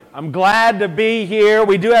I'm glad to be here.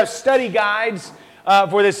 We do have study guides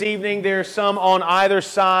for this evening. There's some on either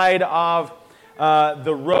side of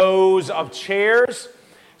the rows of chairs.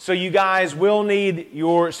 So you guys will need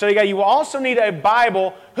your study guide. You will also need a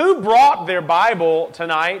Bible. Who brought their Bible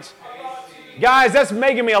tonight? Guys, that's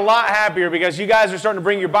making me a lot happier because you guys are starting to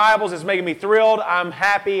bring your Bibles. It's making me thrilled. I'm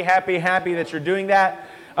happy that you're doing that.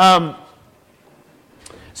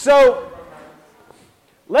 So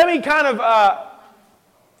let me kind of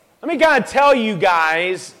tell you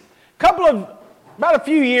guys, about a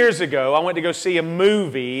few years ago, I went to go see a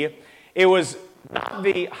movie. It was not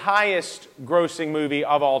the highest grossing movie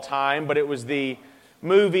of all time, but it was the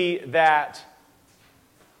movie that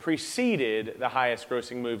preceded the highest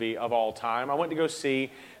grossing movie of all time. I went to go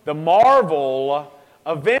see the Marvel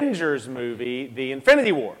Avengers movie, The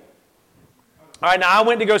Infinity War. All right, now I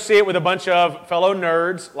went to go see it with a bunch of fellow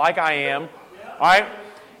nerds, like I am. All right,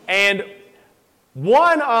 and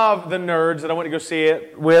one of the nerds that I went to go see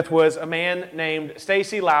it with was a man named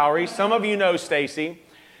Stacy Lowry. Some of you know Stacy.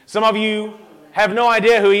 Some of you have no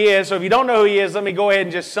idea who he is. So if you don't know who he is, let me go ahead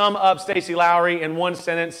and just sum up Stacy Lowry in one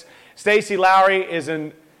sentence. Stacy Lowry is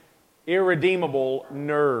an irredeemable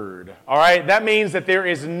nerd. All right? That means that there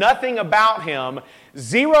is nothing about him,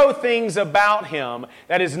 zero things about him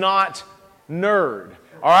that is not nerd.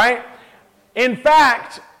 All right? In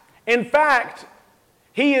fact,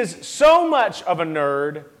 he is so much of a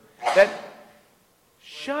nerd that...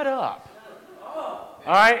 Shut up.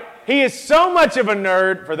 All right? He is so much of a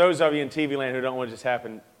nerd. For those of you in TV land who don't know what just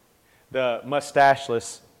happened, the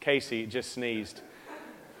mustacheless Casey just sneezed.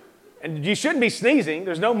 And you shouldn't be sneezing.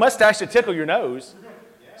 There's no mustache to tickle your nose.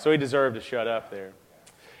 So he deserved to shut up there.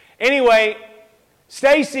 Anyway,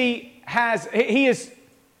 Stacy he is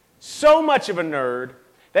so much of a nerd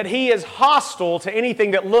that he is hostile to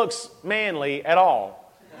anything that looks manly at all.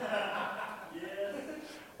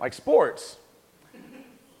 Like sports.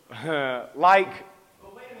 But wait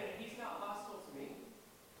a minute, he's not hostile to me.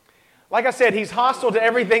 Like I said, he's hostile to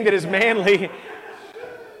everything that is manly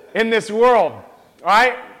in this world. All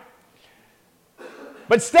right?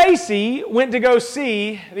 But Stacy went to go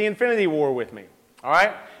see the Infinity War with me. All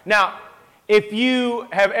right? Now, if you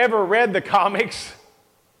have ever read the comics,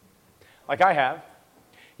 like I have,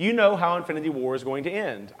 you know how Infinity War is going to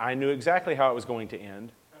end. I knew exactly how it was going to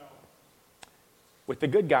end. With the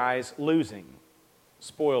good guys losing.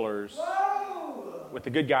 Spoilers. With the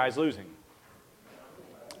good guys losing.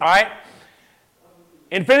 All right?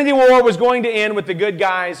 Infinity War was going to end with the good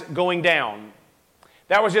guys going down.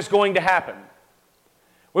 That was just going to happen.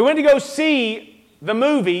 We went to go see the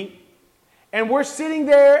movie, and we're sitting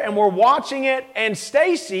there and we're watching it, and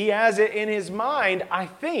Stacy has it in his mind, I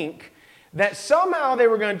think, that somehow they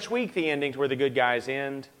were going to tweak the ending to where the good guys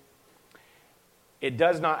end. It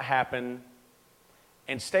does not happen,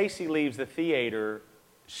 and Stacy leaves the theater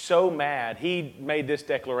so mad. He made this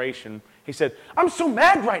declaration. He said, "I'm so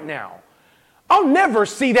mad right now. I'll never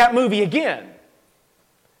see that movie again."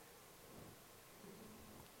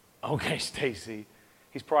 Okay, Stacy.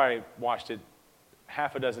 He's probably watched it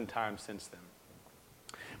half a dozen times since then.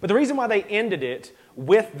 But the reason why they ended it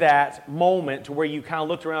with that moment to where you kind of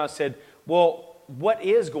looked around and said, well, what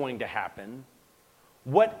is going to happen?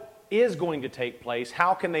 What is going to take place?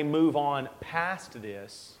 How can they move on past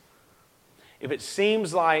this? If it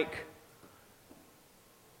seems like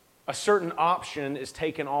a certain option is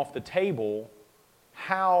taken off the table,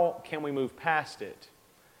 how can we move past it?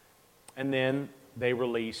 And then they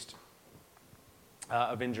released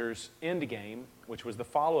Avengers Endgame, which was the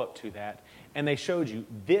follow-up to that, and they showed you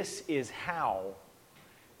this is how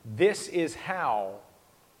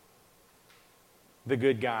the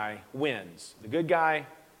good guy wins. The good guy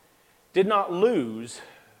did not lose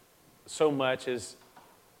so much as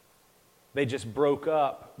they just broke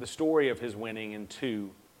up the story of his winning in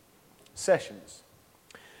two sessions.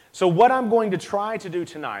 So what I'm going to try to do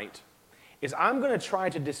tonight is I'm going to try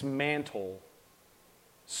to dismantle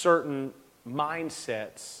certain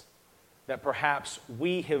mindsets that perhaps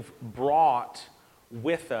we have brought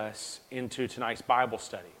with us into tonight's Bible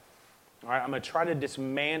study. All right, I'm going to try to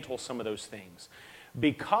dismantle some of those things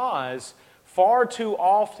because far too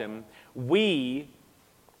often we,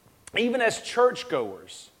 even as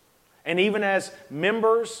churchgoers and even as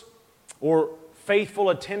members or faithful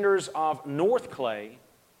attenders of North Clay,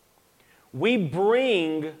 we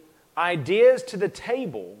bring ideas to the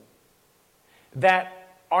table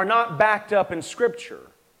that are not backed up in Scripture.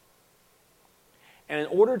 And in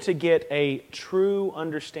order to get a true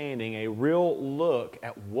understanding, a real look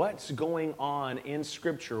at what's going on in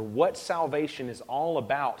Scripture, what salvation is all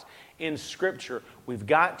about in Scripture, we've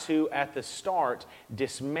got to, at the start,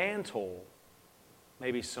 dismantle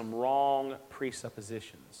maybe some wrong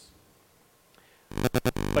presuppositions.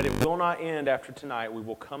 But it will not end after tonight. We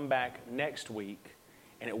will come back next week,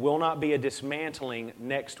 and it will not be a dismantling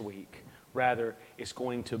next week. Rather, it's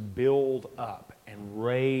going to build up and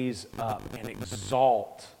raise up and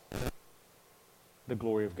exalt the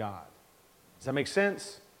glory of God. Does that make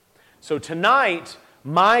sense? So tonight,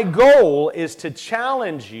 my goal is to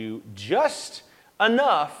challenge you just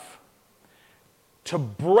enough to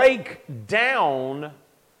break down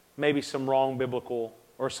maybe some wrong biblical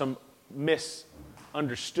or some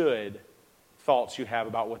misunderstood thoughts you have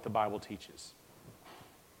about what the Bible teaches.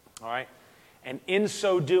 All right? And in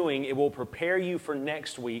so doing, it will prepare you for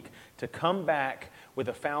next week to come back with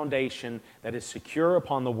a foundation that is secure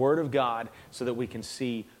upon the Word of God so that we can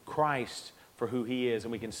see Christ for who He is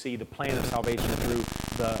and we can see the plan of salvation through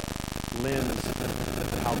the lens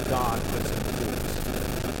of how God puts it before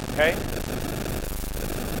us. Okay?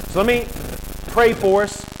 So let me pray for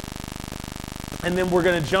us, and then we're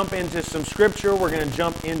going to jump into some Scripture. We're going to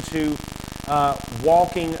jump into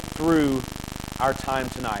walking through our time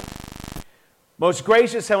tonight. Most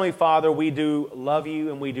gracious Heavenly Father, we do love You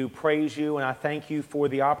and we do praise You, and I thank You for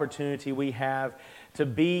the opportunity we have to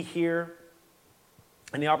be here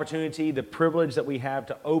and the opportunity, the privilege that we have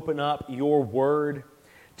to open up Your Word,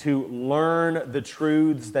 to learn the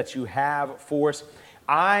truths that You have for us.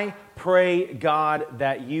 I pray, God,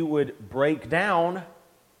 that You would break down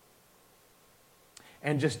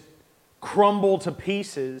and just crumble to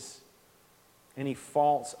pieces any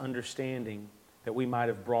false understanding that we might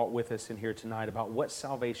have brought with us in here tonight about what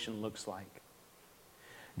salvation looks like.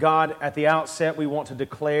 God, at the outset, we want to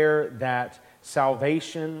declare that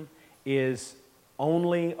salvation is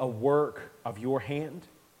only a work of Your hand.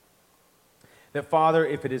 That, Father,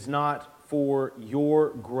 if it is not for Your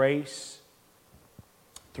grace,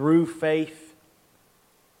 through faith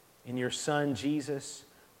in Your Son, Jesus,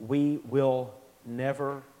 we will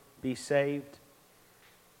never be saved.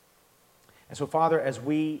 And so, Father, as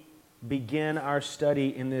we begin our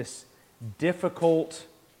study in this difficult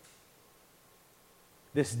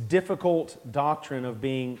doctrine of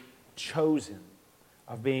being chosen,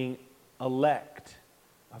 of being elect,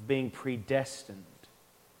 of being predestined,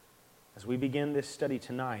 as we begin this study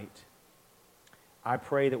tonight, I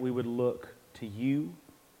pray that we would look to You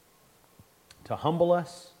to humble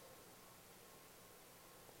us,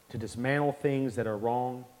 to dismantle things that are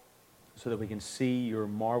wrong, so that we can see Your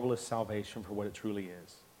marvelous salvation for what it truly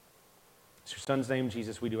is. In Your Son's name,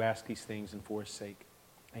 Jesus, we do ask these things, and for His sake,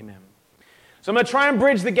 amen. So I'm going to try and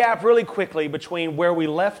bridge the gap really quickly between where we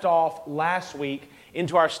left off last week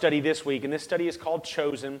into our study this week. And this study is called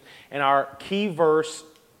Chosen, and our key verse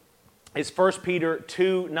is 1 Peter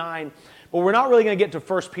 2:9. But we're not really going to get to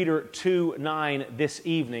 1 Peter 2:9 this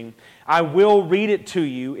evening. I will read it to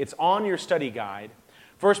you. It's on your study guide.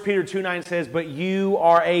 1 Peter 2:9 says, "But you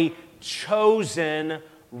are a chosen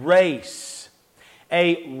race,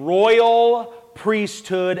 a royal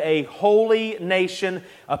priesthood, a holy nation,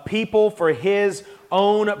 a people for His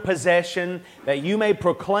own possession, that you may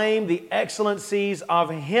proclaim the excellencies of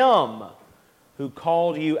Him who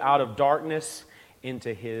called you out of darkness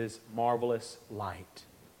into His marvelous light."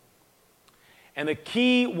 And the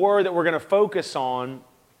key word that we're going to focus on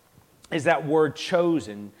is that word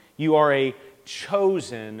chosen. You are a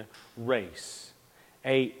chosen race.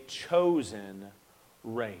 A chosen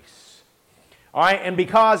race. All right, and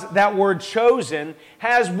because that word chosen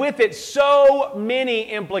has with it so many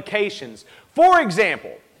implications. For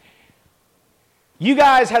example, you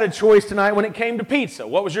guys had a choice tonight when it came to pizza.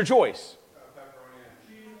 What was your choice?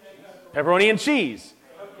 Pepperoni and cheese.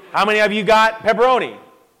 How many of you got pepperoni?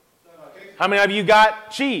 How many of you got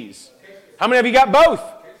cheese? How many of you got both?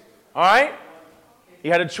 All right?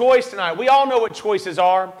 You had a choice tonight. We all know what choices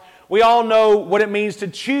are. We all know what it means to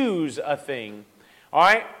choose a thing. All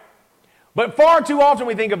right? But far too often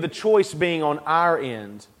we think of the choice being on our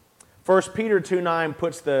end. 1 Peter 2:9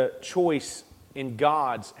 puts the choice in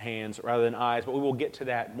God's hands rather than ours, but we will get to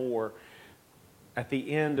that more at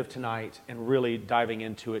the end of tonight and really diving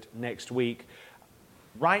into it next week.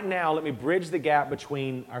 Right now, let me bridge the gap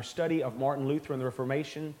between our study of Martin Luther and the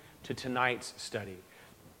Reformation to tonight's study.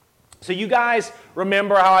 So you guys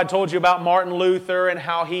remember how I told you about Martin Luther and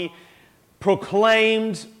how he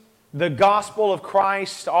proclaimed the gospel of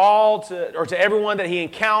Christ to everyone that he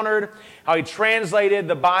encountered, how he translated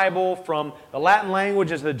the Bible from the Latin language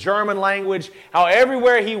to the German language, how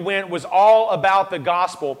everywhere he went was all about the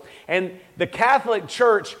gospel. And the Catholic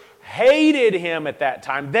Church hated him at that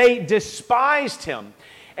time. They despised him.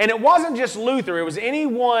 And it wasn't just Luther, it was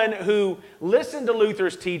anyone who listened to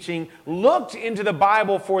Luther's teaching, looked into the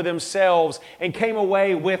Bible for themselves, and came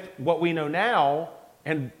away with what we know now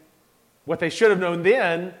and what they should have known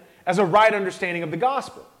then as a right understanding of the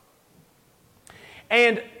gospel.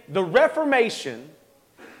 And the Reformation,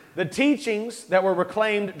 the teachings that were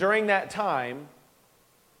reclaimed during that time,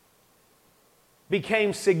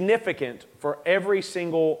 became significant for every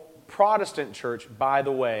single Protestant church. By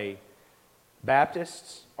the way,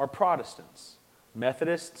 Baptists are Protestants.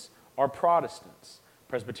 Methodists are Protestants.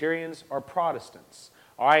 Presbyterians are Protestants.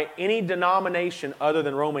 All right, any denomination other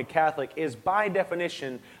than Roman Catholic is by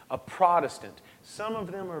definition a Protestant. Some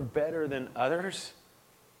of them are better than others.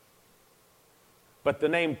 But the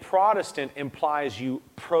name Protestant implies you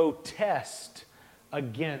protest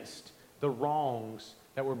against the wrongs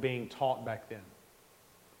that were being taught back then.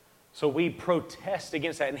 So we protest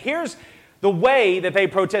against that. And here's the way that they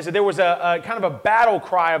protested. There was a kind of a battle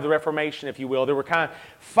cry of the Reformation, if you will. There were kind of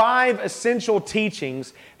 5 essential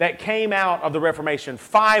teachings that came out of the Reformation,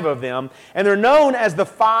 5 of them. And they're known as the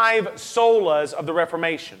 5 solas of the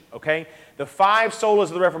Reformation, okay? The 5 solas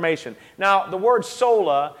of the Reformation. Now, the word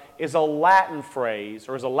sola is a Latin phrase,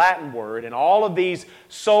 or is a Latin word, and all of these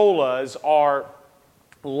solas are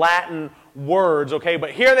Latin words, okay?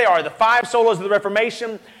 But here they are, the 5 solas of the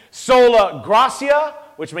Reformation. Sola gratia,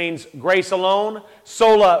 which means grace alone.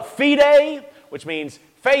 Sola fide, which means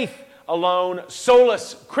faith alone.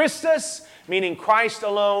 Solus Christus, meaning Christ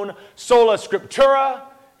alone. Sola scriptura,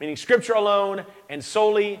 meaning Scripture alone. And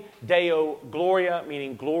soli Deo gloria,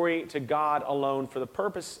 meaning glory to God alone. For the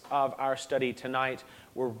purpose of our study tonight,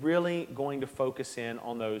 we're really going to focus in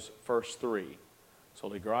on those first 3.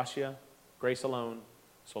 Sola gratia, grace alone.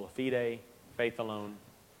 Sola fide, faith alone.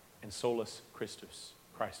 And solus Christus,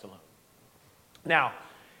 Christ alone. Now,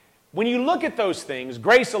 when you look at those things,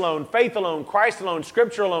 grace alone, faith alone, Christ alone,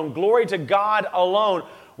 Scripture alone, glory to God alone,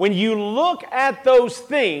 when you look at those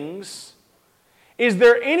things, is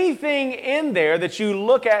there anything in there that you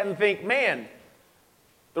look at and think, man,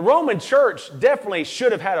 the Roman church definitely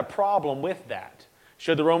should have had a problem with that?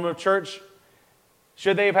 Should the Roman church,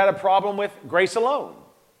 should they have had a problem with grace alone?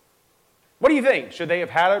 What do you think? Should they have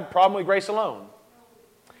had a problem with grace alone?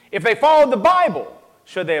 If they followed the Bible,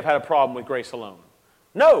 should they have had a problem with grace alone?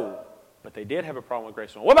 No, but they did have a problem with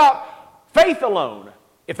grace alone. What about faith alone?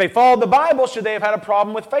 If they followed the Bible, should they have had a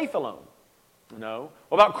problem with faith alone? No.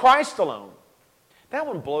 What about Christ alone? That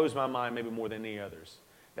one blows my mind maybe more than any others.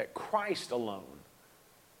 That Christ alone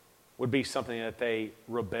would be something that they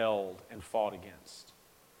rebelled and fought against.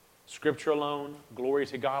 Scripture alone, glory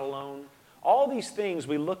to God alone. All these things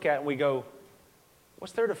we look at and we go,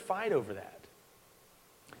 what's there to fight over that?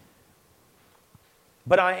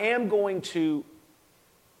 But I am going to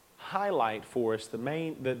highlight for us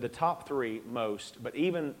the top 3 most, but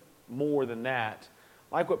even more than that,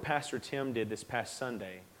 like what Pastor Tim did this past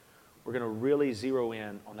Sunday, we're going to really zero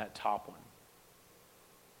in on that top one.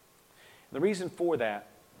 And the reason for that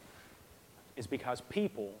is because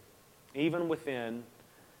people, even within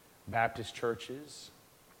Baptist churches,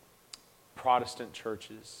 Protestant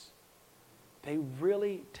churches, they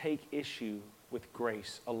really take issue with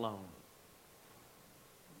grace alone.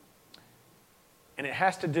 And it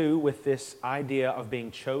has to do with this idea of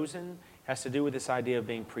being chosen, has to do with this idea of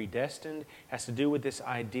being predestined, has to do with this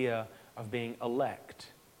idea of being elect.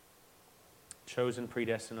 Chosen,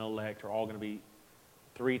 predestined, and elect are all going to be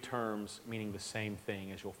 3 terms meaning the same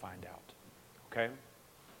thing, as you'll find out. Okay?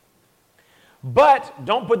 But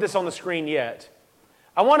don't put this on the screen yet.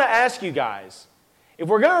 I want to ask you guys, if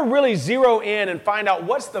we're going to really zero in and find out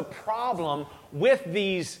what's the problem with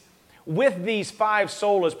these 5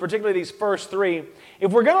 solas, particularly these first 3,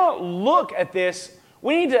 if we're going to look at this,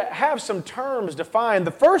 we need to have some terms defined.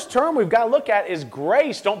 The first term we've got to look at is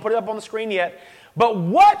grace. Don't put it up on the screen yet. But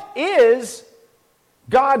what is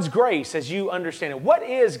God's grace as you understand it? What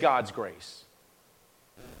is God's grace?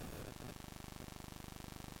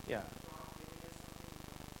 Yeah.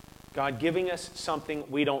 God giving us something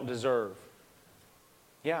we don't deserve.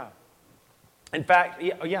 Yeah. In fact,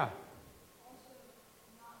 yeah.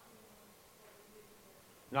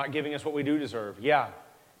 Not giving us what we do deserve. Yeah,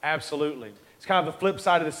 absolutely. It's kind of the flip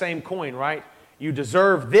side of the same coin, right? You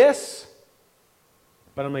deserve this,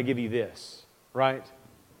 but I'm going to give you this, right?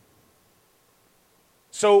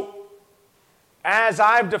 So, as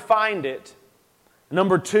I've defined it,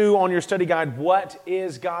 number 2 on your study guide, what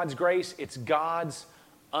is God's grace? It's God's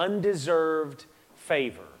undeserved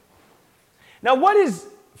favor. Now, what is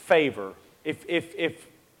favor? If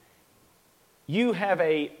you have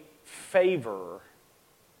a favor,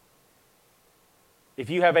 if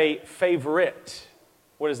you have a favorite,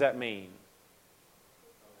 what does that mean?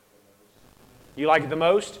 You like it the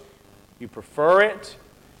most? You prefer it?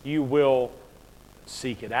 You will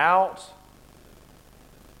seek it out?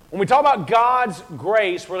 When we talk about God's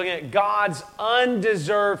grace, we're looking at God's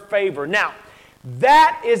undeserved favor. Now,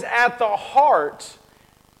 that is at the heart.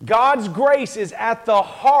 God's grace is at the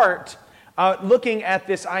heart, looking at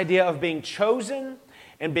this idea of being chosen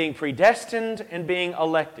and being predestined and being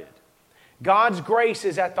elected. God's grace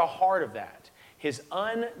is at the heart of that, His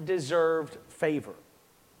undeserved favor.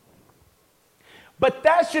 But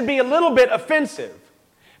that should be a little bit offensive,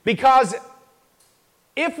 because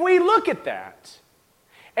if we look at that,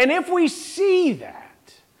 and if we see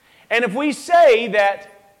that, and if we say that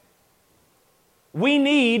we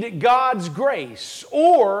need God's grace,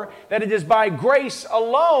 or that it is by grace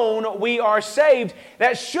alone we are saved,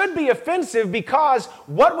 that should be offensive, because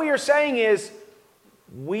what we are saying is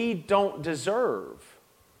we don't deserve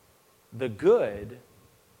the good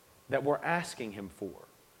that we're asking Him for.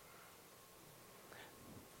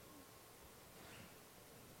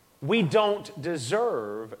 We don't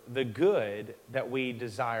deserve the good that we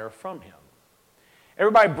desire from Him.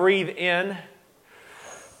 Everybody breathe in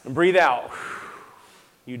and breathe out.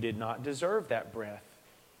 You did not deserve that breath.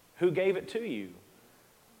 Who gave it to you?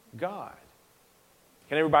 God.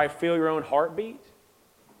 Can everybody feel your own heartbeat?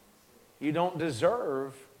 You don't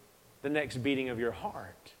deserve the next beating of your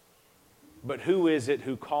heart. But who is it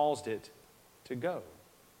who caused it to go?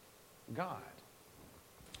 God.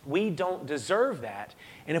 We don't deserve that.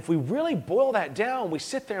 And if we really boil that down, we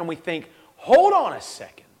sit there and we think, hold on a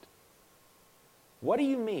second. What do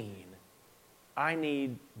you mean I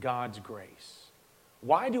need God's grace?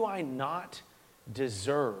 Why do I not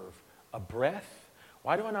deserve a breath?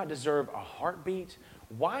 Why do I not deserve a heartbeat?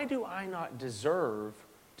 Why do I not deserve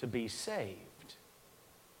to be saved?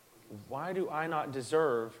 Why do I not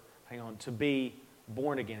deserve, to be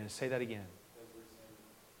born again? Say that again.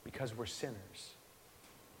 Because we're sinners.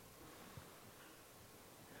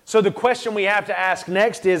 So the question we have to ask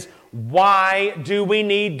next is, why do we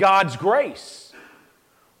need God's grace?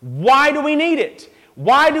 Why do we need it?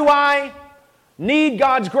 Why do I need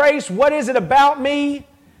God's grace? What is it about me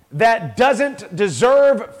that doesn't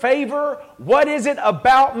deserve favor? What is it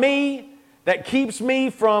about me that keeps me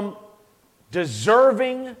from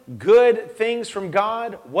deserving good things from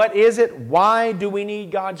God? What is it? Why do we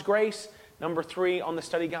need God's grace? Number 3 on the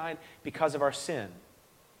study guide, because of our sin.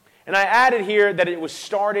 And I added here that it was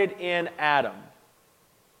started in Adam.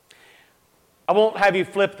 I won't have you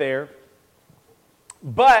flip there,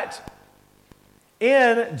 but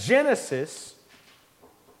in Genesis,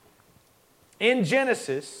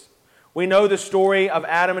 we know the story of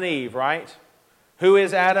Adam and Eve, right? Who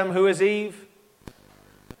is Adam? Who is Eve?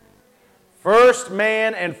 First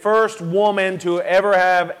man and first woman to ever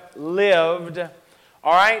have lived.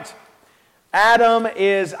 All right? Adam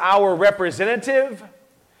is our representative.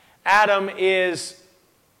 Adam is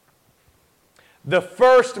the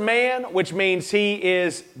first man, which means he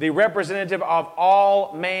is the representative of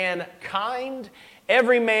all mankind.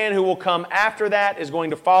 Every man who will come after that is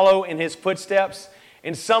going to follow in his footsteps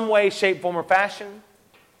in some way, shape, form, or fashion.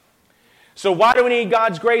 So why do we need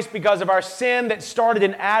God's grace? Because of our sin that started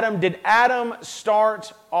in Adam. Did Adam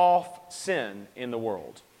start off sin in the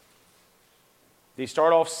world? Did he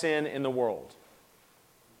start off sin in the world?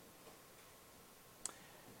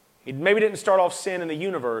 He maybe didn't start off sin in the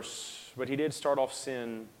universe, but he did start off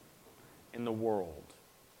sin in the world.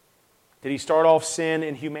 Did he start off sin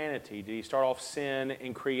in humanity? Did he start off sin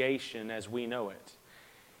in creation as we know it?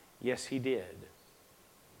 Yes, he did.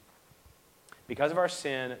 Because of our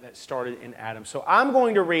sin that started in Adam. So I'm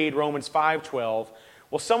going to read Romans 5:12.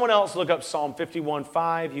 Will someone else look up Psalm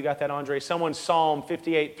 51:5? You got that, Andre? Someone Psalm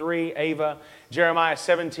 58:3, Ava. Jeremiah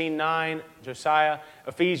 17:9, Josiah.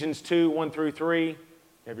 Ephesians 2:1-3.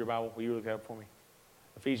 You have your Bible? Will you look that up for me?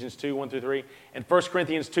 Ephesians 2:1-3. And 1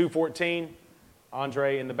 Corinthians 2:14.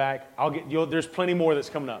 Andre in the back. There's plenty more that's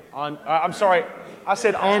coming up. I'm sorry. I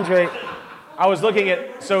said Andre. I was looking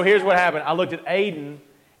at, so here's what happened. I looked at Aiden,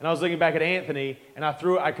 and I was looking back at Anthony, and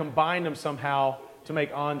I combined them somehow to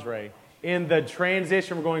make Andre. In the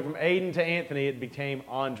transition, we're going from Aiden to Anthony, it became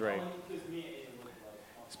Andre.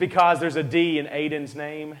 It's because there's a D in Aiden's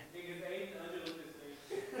name.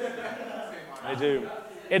 I do.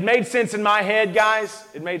 It made sense in my head, guys.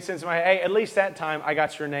 It made sense in my head. Hey, at least that time I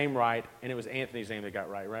got your name right, and it was Anthony's name that got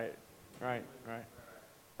right. Right.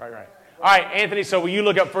 All right, Anthony, so will you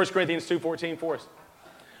look up 1 Corinthians 2:14 for us?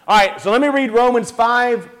 All right, so let me read Romans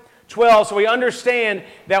 5:12 so we understand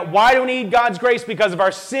that why do we need God's grace? Because of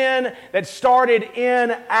our sin that started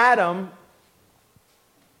in Adam.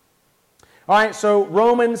 All right, so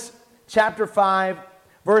Romans chapter 5,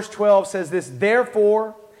 verse 12 says this,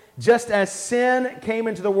 therefore, just as sin came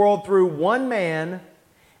into the world through one man,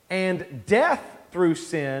 and death through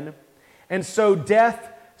sin, and so death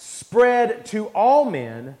spread to all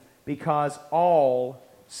men because all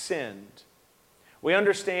sinned. We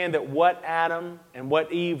understand that what Adam and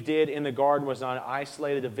what Eve did in the garden was not an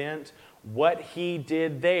isolated event. What he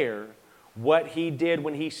did there, what he did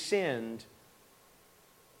when he sinned,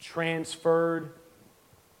 transferred,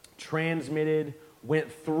 transmitted,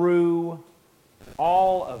 went through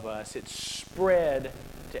all of us. It spread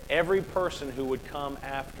to every person who would come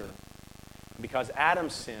after. Because Adam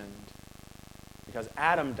sinned, because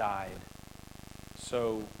Adam died,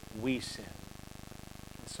 so we sinned.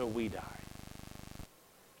 So we died.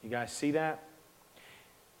 You guys see that?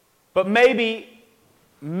 But maybe,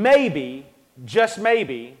 just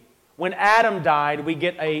maybe, when Adam died, we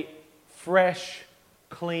get a fresh,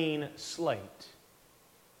 clean slate.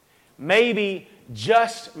 Maybe,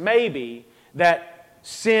 just maybe, that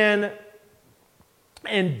sin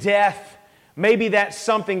and death, maybe that's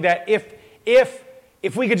something that if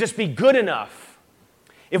we could just be good enough,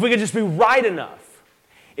 if we could just be right enough,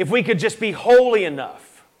 if we could just be holy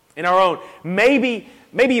enough in our own, maybe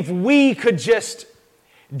if we could just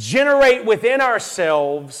generate within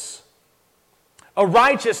ourselves a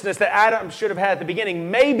righteousness that Adam should have had at the beginning,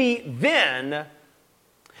 maybe then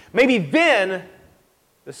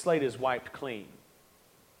the slate is wiped clean.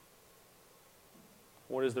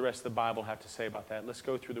 What does the rest of the Bible have to say about that? Let's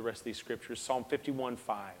go through the rest of these scriptures. Psalm 51:5.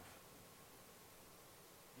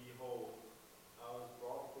 Behold, I was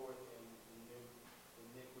brought forth in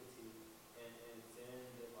iniquity, and in sin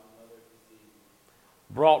did my mother conceive me.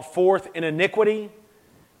 Brought forth in iniquity.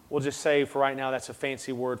 We'll just say for right now that's a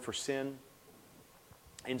fancy word for sin.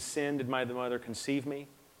 In sin did my mother conceive me.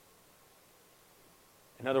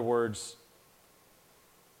 In other words,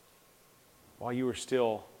 while you were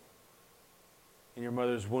still in your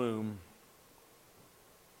mother's womb,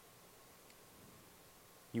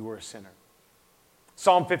 you were a sinner.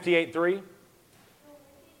 Psalm 58:3.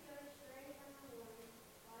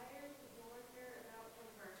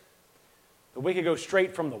 The wicked go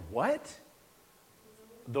straight from the what?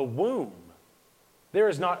 The womb. There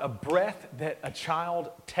is not a breath that a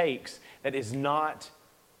child takes that is not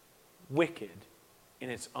wicked in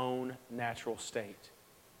its own natural state.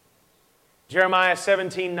 Jeremiah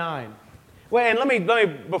 17:9. Well, and let me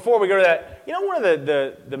before we go to that, you know, one of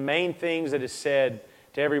the main things that is said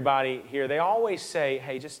to everybody here, they always say,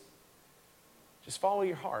 hey, just follow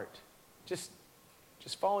your heart. Just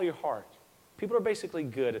follow your heart. People are basically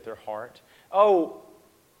good at their heart. Oh,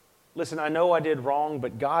 listen, I know I did wrong,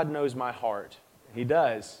 but God knows my heart. He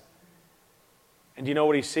does. And do you know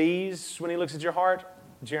what he sees when he looks at your heart?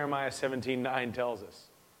 Jeremiah 17:9 tells us.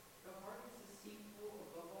 The heart is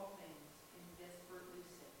deceitful above all things and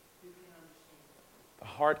desperately sick. Who can understand it? The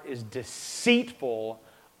heart is deceitful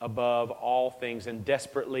above all things and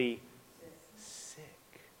desperately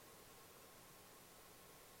sick.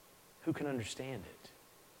 Who can understand it?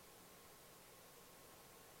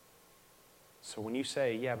 So when you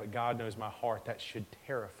say, yeah, but God knows my heart, that should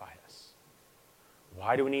terrify us.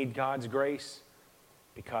 Why do we need God's grace?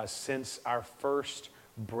 Because since our first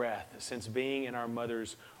breath, since being in our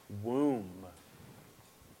mother's womb,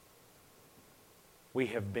 we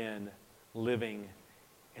have been living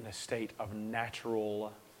in a state of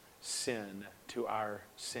natural sin to our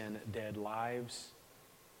sin-dead lives.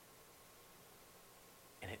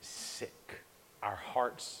 And it's sick. Our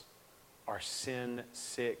hearts are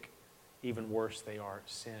sin-sick. Even worse, they are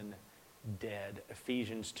sin-dead.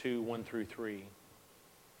 Ephesians 2:1-3.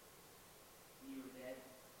 You were dead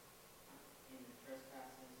in the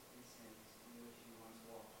trespasses and sins in which you once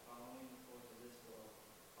walked, following the course of this world,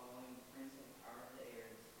 following the prince and power of the air,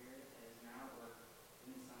 the spirit that is now at work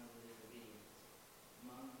in the sons of disobedience,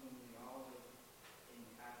 among whom we all live in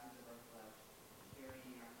the passions of our flesh,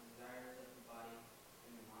 carrying out the desires of the body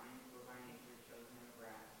and the mind, for by nature chosen of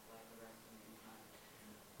wrath, like the rest of mankind.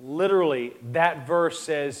 Literally, that verse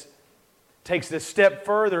takes this step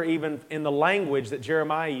further even in the language that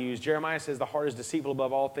Jeremiah used. Jeremiah says the heart is deceitful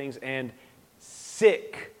above all things and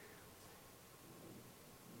sick.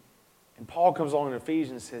 And Paul comes along in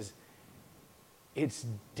Ephesians and says, it's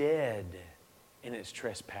dead in its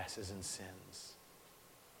trespasses and sins.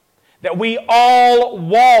 That we all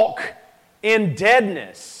walk in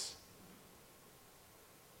deadness.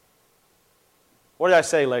 What did I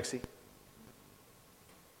say, Lexi?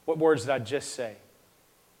 What words did I just say?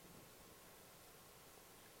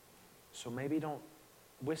 So maybe don't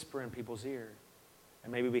whisper in people's ear,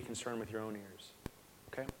 and maybe be concerned with your own ears.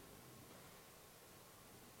 Okay?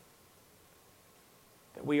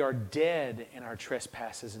 That we are dead in our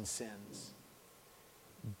trespasses and sins.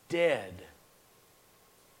 Dead.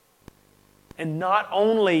 And not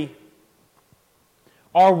only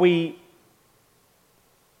are we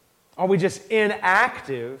Are we just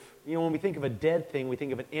inactive? You know, when we think of a dead thing, we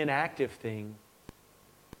think of an inactive thing.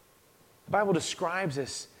 The Bible describes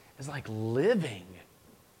us as like living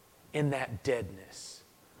in that deadness,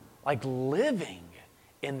 like living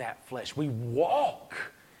in that flesh. We walk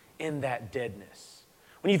in that deadness.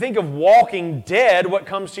 When you think of walking dead, what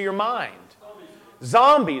comes to your mind?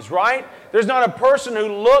 Zombies, right? There's not a person who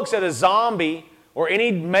looks at a zombie or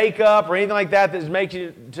any makeup or anything like that makes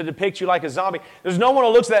you to depict you like a zombie. There's no one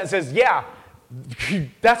who looks at that and says, yeah,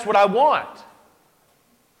 that's what I want.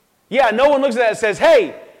 Yeah, no one looks at that and says,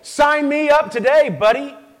 hey, sign me up today,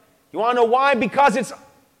 buddy. You want to know why? Because it's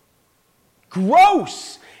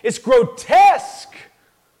gross. It's grotesque.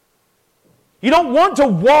 You don't want to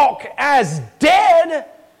walk as dead,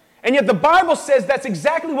 and yet the Bible says that's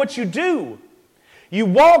exactly what you do. You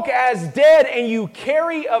walk as dead and you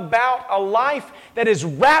carry about a life that is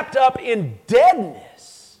wrapped up in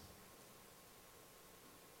deadness.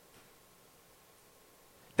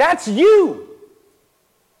 That's you.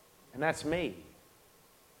 And that's me.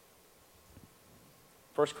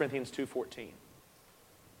 1 Corinthians 2:14.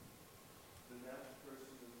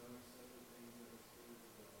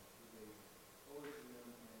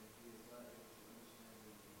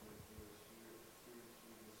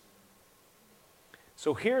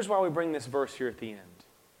 So here's why we bring this verse here at the end.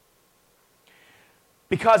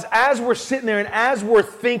 Because as we're sitting there and as we're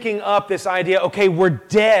thinking up this idea, okay, we're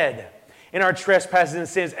dead in our trespasses and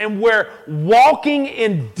sins, and we're walking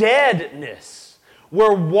in deadness.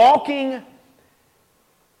 We're walking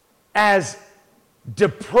as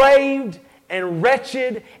depraved and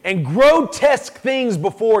wretched and grotesque things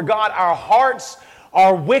before God. Our hearts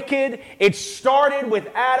are wicked. It started with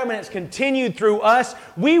Adam and it's continued through us.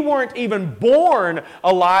 We weren't even born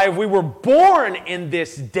alive. We were born in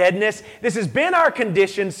this deadness. This has been our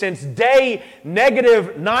condition since day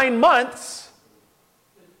 -9 months.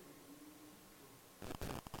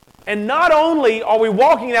 And not only are we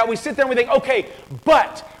walking that, we sit there and we think, okay,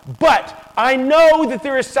 but I know that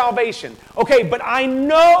there is salvation. Okay, but I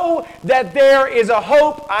know that there is a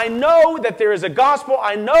hope. I know that there is a gospel.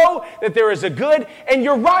 I know that there is a good. And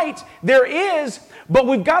you're right, there is. But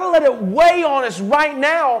we've got to let it weigh on us right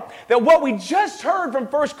now that what we just heard from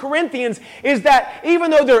 1 Corinthians is that even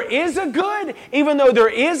though there is a good, even though there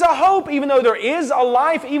is a hope, even though there is a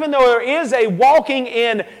life, even though there is a walking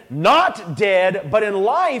in not dead, but in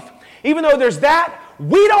life, even though there's that,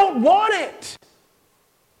 we don't want it.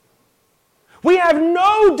 We have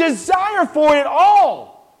no desire for it at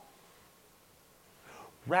all.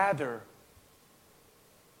 Rather,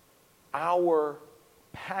 our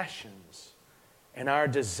passions and our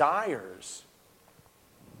desires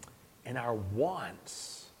and our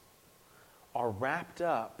wants are wrapped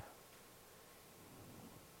up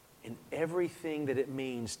in everything that it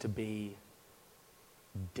means to be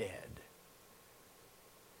dead.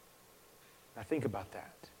 Now think about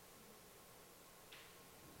that.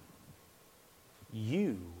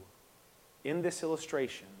 You, in this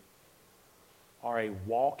illustration, are a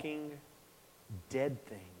walking dead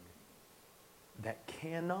thing that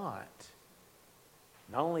cannot,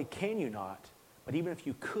 not only can you not, but even if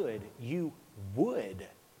you could, you would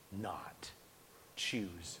not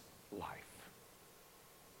choose life.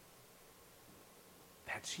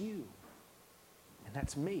 That's you. And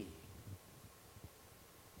that's me.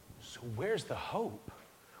 So where's the hope?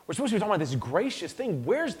 We're supposed to be talking about this gracious thing.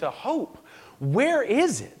 Where's the hope? Where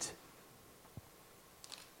is it?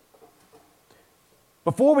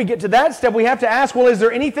 Before we get to that step, we have to ask, well, is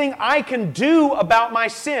there anything I can do about my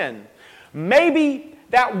sin? Maybe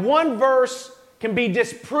that one verse can be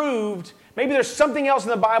disproved. Maybe there's something else in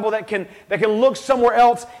the Bible that can look somewhere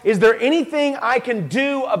else. Is there anything I can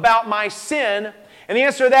do about my sin? And the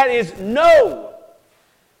answer to that is no.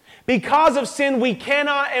 Because of sin, we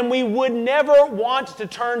cannot and we would never want to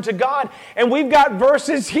turn to God. And we've got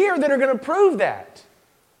verses here that are going to prove that.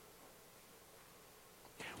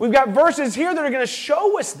 We've got verses here that are going to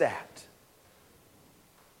show us that.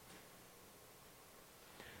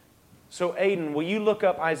 So, Aiden, will you look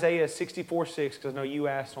up Isaiah 64:6? Because I know you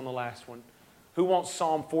asked on the last one. Who wants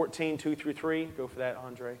Psalm 14, 2 through 3? Go for that,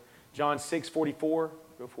 Andre. John 6:44.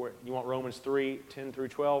 Go for it. You want Romans 3, 10 through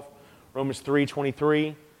 12? Romans 3,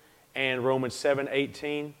 23. And Romans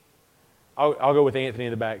 7:18. I'll go with Anthony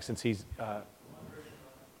in the back since he's... All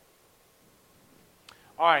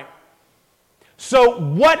right. So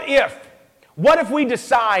what if we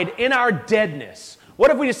decide in our deadness,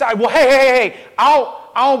 what if we decide, well, hey,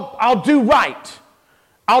 I'll do right.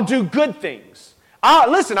 I'll do good things.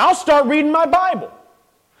 Listen, I'll start reading my Bible.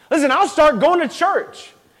 Listen, I'll start going to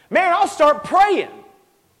church. Man, I'll start praying.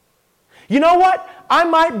 You know what? I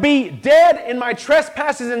might be dead in my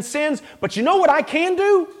trespasses and sins, but you know what I can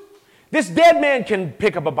do? This dead man can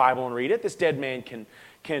pick up a Bible and read it. This dead man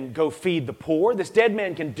can go feed the poor. This dead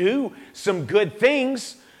man can do some good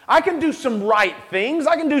things. I can do some right things.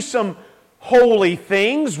 I can do some holy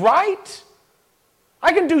things, right?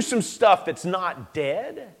 I can do some stuff that's not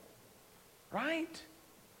dead, right?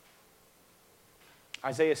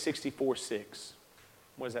 Isaiah 64:6.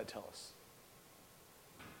 What does that tell us?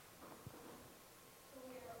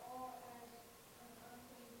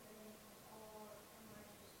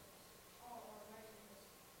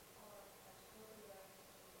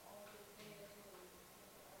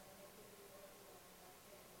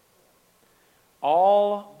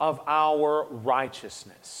 All of our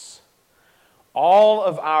righteousness, all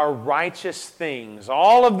of our righteous things,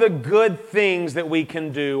 all of the good things that we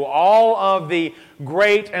can do, all of the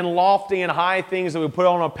great and lofty and high things that we put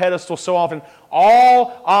on a pedestal so often,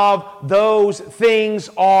 all of those things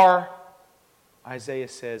are, Isaiah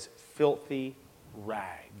says, filthy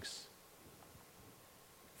rags.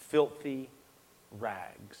 Filthy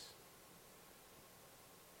rags.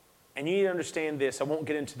 And you need to understand this. I won't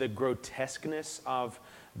get into the grotesqueness of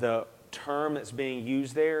the term that's being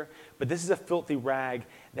used there, but this is a filthy rag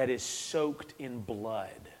that is soaked in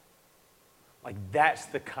blood. Like that's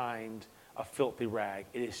the kind of filthy rag.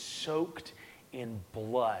 It is soaked in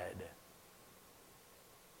blood.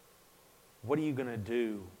 What are you going to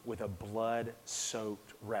do with a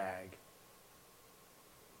blood-soaked rag?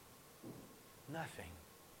 Nothing.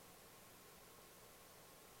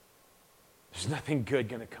 There's nothing good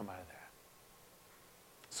going to come out of that.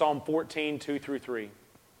 Psalm 14, 2 through 3. The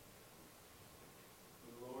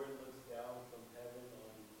Lord looks down from heaven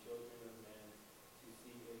on the children of men to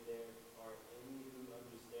see if there are any who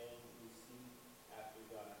understand, who seek after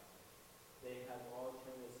God. They have all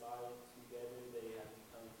turned aside, together they have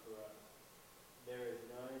become corrupt. There is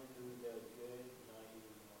none who does good, not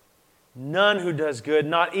even one. None who does good,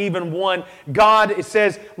 not even one. God, it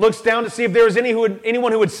says, looks down to see if there is anyone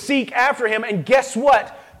who would seek after Him. And guess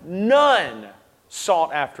what? None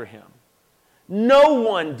sought after Him. No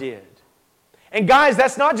one did. And guys,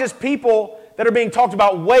 that's not just people that are being talked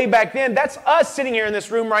about way back then. That's us sitting here in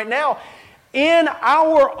this room right now. In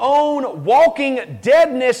our own walking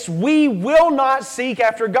deadness, we will not seek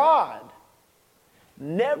after God.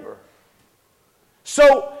 Never.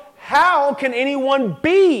 So, how can anyone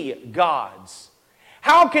be God's?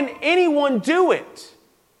 How can anyone do it?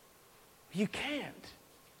 You can't.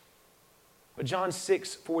 But John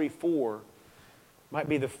 6:44 might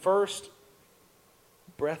be the first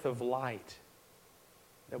breath of light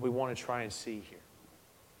that we want to try and see here.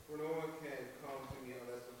 For no one can come to me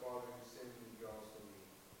unless the Father who sent me draws to me.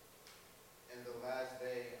 And the last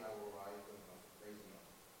day I will raise him up.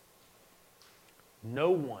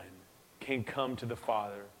 No one can come to the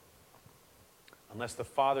Father unless the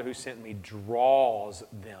Father who sent me draws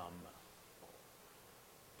them.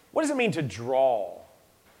 What does it mean to draw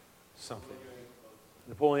something?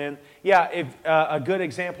 To pull in? Yeah, a good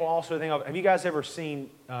example also to think of, have you guys ever seen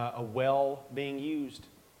a well being used?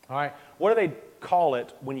 All right. What do they call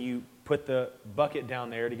it when you put the bucket down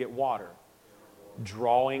there to get water?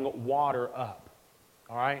 Drawing water up.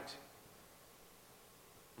 All right.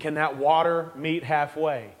 Can that water meet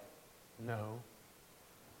halfway? No.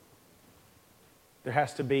 There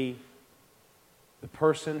has to be the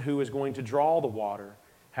person who is going to draw the water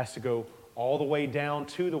has to go all the way down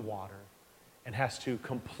to the water and has to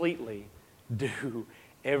completely do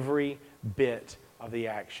every bit of the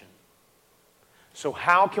action. So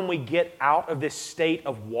how can we get out of this state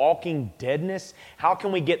of walking deadness? How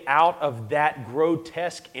can we get out of that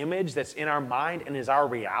grotesque image that's in our mind and is our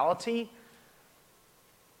reality?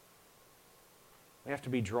 We have to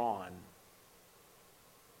be drawn.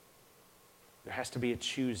 There has to be a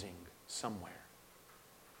choosing somewhere.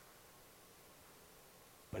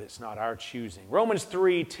 But it's not our choosing. Romans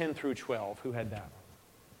 3, 10 through 12. Who had that one?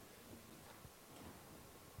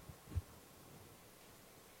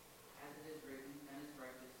 As it is written, none is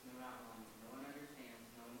righteous, no, not one. No one understands,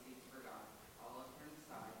 no one seeks for God. All have turned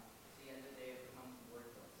aside, together they have become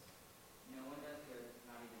worthless. No one does good,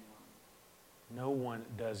 not even one. No one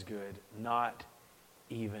does good, not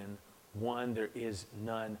even one. There is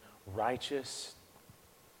none righteous.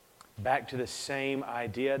 Back to the same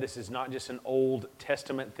idea. This is not just an Old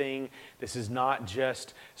Testament thing. This is not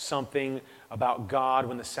just something about God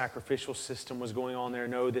when the sacrificial system was going on there.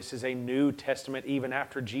 No, this is a New Testament even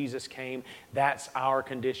after Jesus came. That's our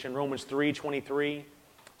condition. Romans 3:23,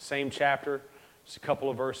 same chapter, just a couple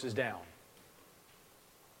of verses down.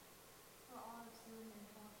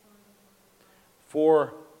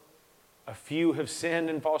 For A few have sinned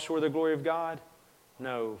and fall short of the glory of God?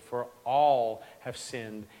 No, for all have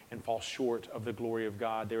sinned and fall short of the glory of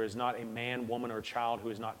God. There is not a man, woman, or child who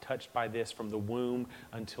is not touched by this from the womb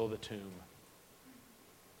until the tomb.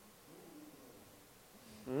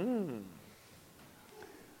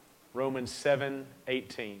 Romans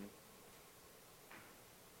 7:18.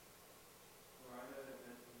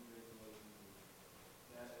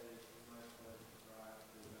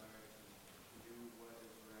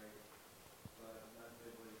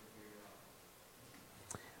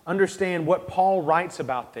 Understand what Paul writes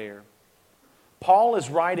about there. Paul is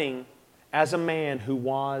writing as a man who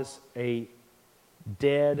was a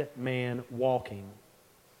dead man walking,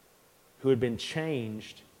 who had been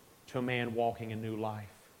changed to a man walking a new life.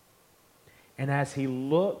 And as he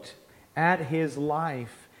looked at his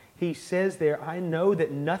life, he says there, I know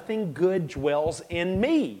that nothing good dwells in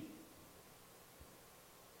me.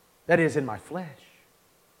 That is, in my flesh.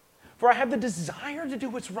 For I have the desire to do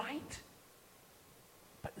what's right,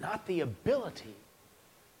 but not the ability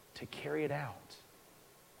to carry it out.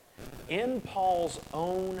 In Paul's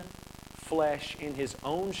own flesh, in his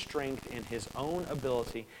own strength, in his own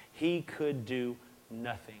ability, he could do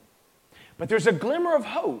nothing. But there's a glimmer of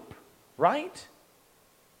hope, right?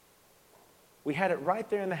 We had it right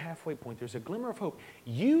there in the halfway point. There's a glimmer of hope.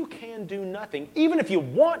 You can do nothing. Even if you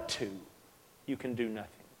want to, you can do nothing.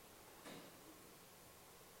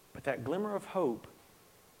 But that glimmer of hope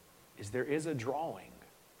is there is a drawing.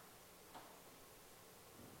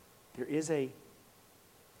 There is a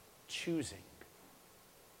choosing.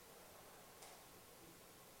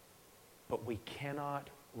 But we cannot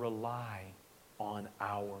rely on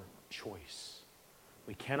our choice.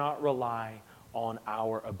 We cannot rely on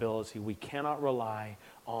our ability. We cannot rely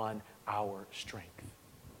on our strength.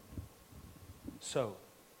 So,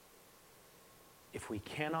 if we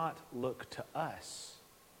cannot look to us,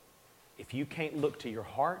 if you can't look to your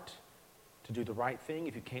heart to do the right thing,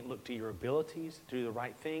 if you can't look to your abilities to do the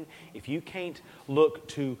right thing, if you can't look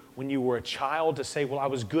to when you were a child to say, well, I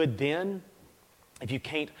was good then, if you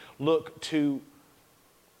can't look to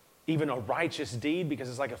even a righteous deed because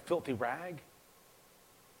it's like a filthy rag,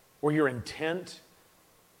 or your intent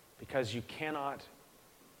because you cannot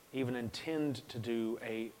even intend to do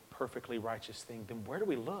a perfectly righteous thing, then where do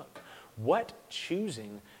we look? What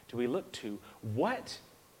choosing do we look to? What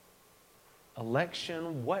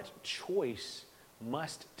election, what choice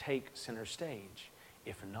must take center stage?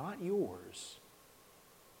 If not yours,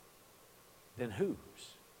 then whose?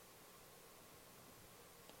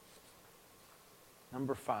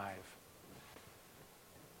 Number 5,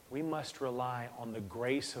 we must rely on the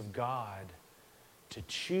grace of God to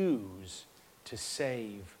choose to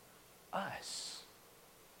save us.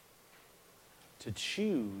 To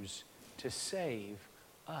choose to save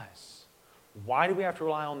us. Why do we have to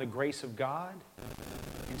rely on the grace of God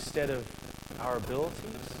instead of our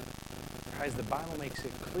abilities? Because the Bible makes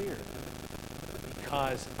it clear.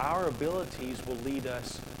 Because our abilities will lead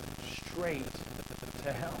us straight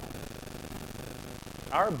to hell.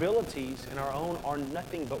 Our abilities in our own are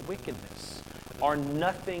nothing but wickedness, are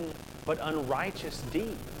nothing but unrighteous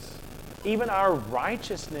deeds. Even our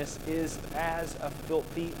righteousness is as a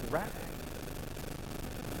filthy rag.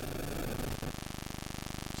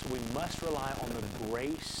 So we must rely on the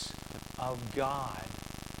grace of God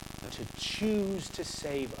to choose to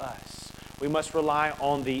save us. We must rely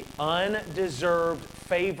on the undeserved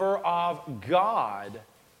favor of God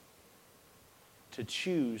to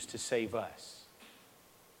choose to save us.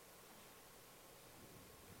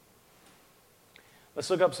 Let's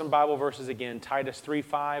look up some Bible verses again. Titus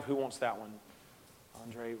 3:5. Who wants that one?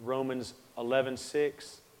 Andre. Romans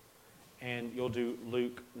 11:6. And you'll do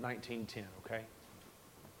Luke 19:10, okay?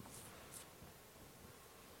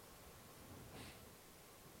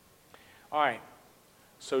 All right.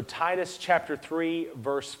 So Titus chapter 3,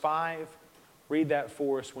 verse 5. Read that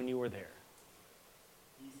for us when you were there.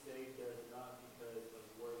 He saved us not because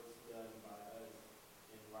of works done by us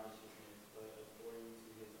in righteousness, but according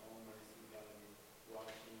to his own mercy by the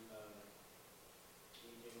washing of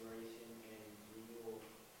regeneration and renewal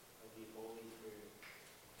of the Holy Spirit.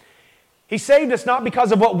 He saved us not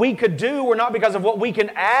because of what we could do or not because of what we can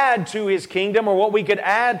add to his kingdom or what we could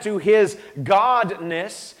add to his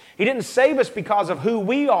godness. He didn't save us because of who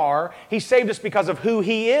we are. He saved us because of who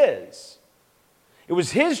he is. It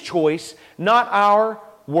was his choice, not our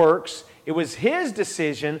works. It was his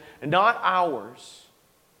decision, not ours.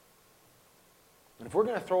 And if we're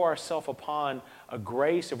going to throw ourselves upon a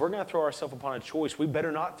grace, if we're going to throw ourselves upon a choice, we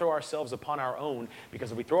better not throw ourselves upon our own,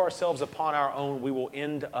 because if we throw ourselves upon our own, we will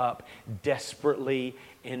end up desperately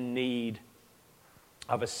in need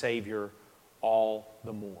of a Savior all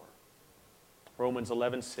the more. Romans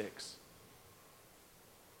 11:6.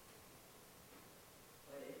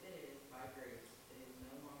 But if it is by grace, it is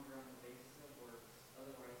no longer on the basis of works,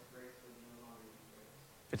 otherwise grace would no longer be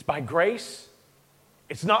grace. It's by grace.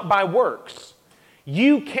 It's not by works.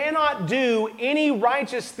 You cannot do any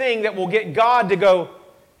righteous thing that will get God to go,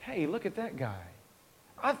 hey, look at that guy.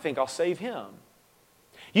 I think I'll save him.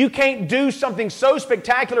 You can't do something so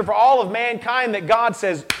spectacular for all of mankind that God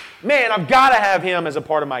says, man, I've got to have him as a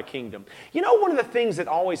part of my kingdom. You know, one of the things that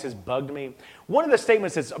always has bugged me, one of the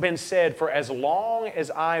statements that's been said for as long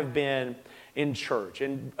as I've been in church,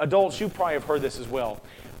 and adults, you probably have heard this as well.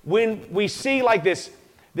 When we see like this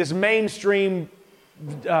mainstream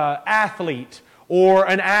athlete or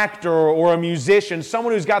an actor or a musician,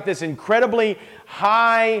 someone who's got this incredibly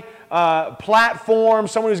high platform,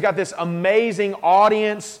 someone who's got this amazing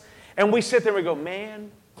audience, and we sit there and we go,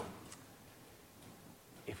 man,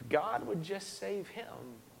 if God would just save him,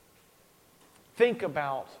 think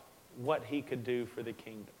about what he could do for the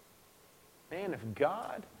kingdom. Man, if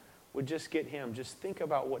God would just get him, just think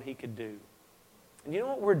about what he could do. And you know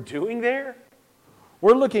what we're doing there?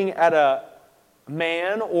 We're looking at a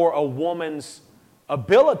man or a woman's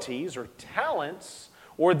abilities or talents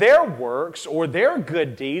or their works or their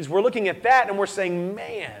good deeds. We're looking at that and we're saying,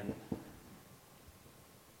 man,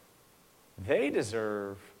 they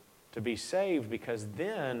deserve to be saved because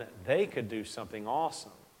then they could do something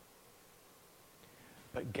awesome.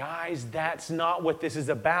 But guys, that's not what this is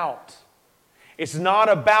about. It's not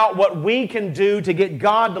about what we can do to get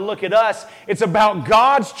God to look at us. It's about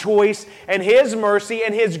God's choice and His mercy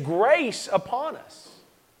and His grace upon us.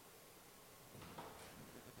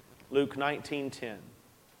 Luke 19:10. For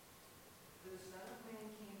the Son of Man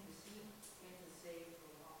came to seek and to save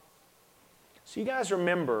the lost. So you guys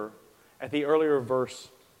remember at the earlier verse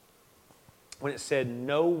when it said,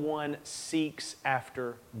 no one seeks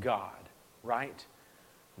after God, right?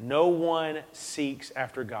 No one seeks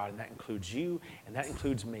after God, and that includes you, and that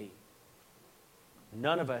includes me.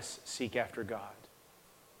 None of us seek after God.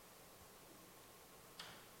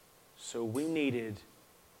 So we needed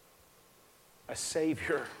a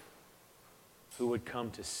Savior who would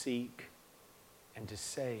come to seek and to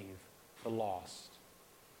save the lost.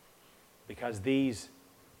 Because these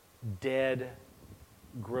dead,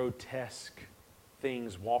 grotesque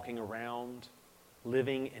things walking around,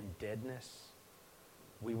 living in deadness,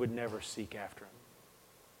 we would never seek after them.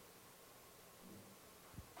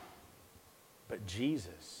 But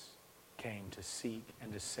Jesus came to seek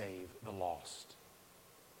and to save the lost.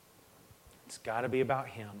 It's got to be about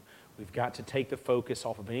Him. We've got to take the focus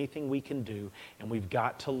off of anything we can do, and we've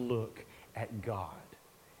got to look at God.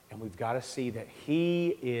 And we've got to see that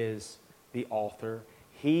He is the author.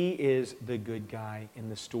 He is the good guy in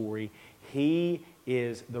the story. He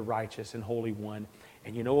is the righteous and holy one.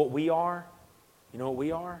 And you know what we are? You know what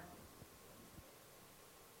we are?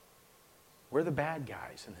 We're the bad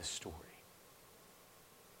guys in this story.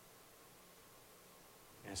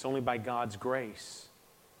 And it's only by God's grace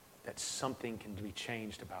that something can be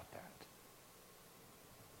changed about that.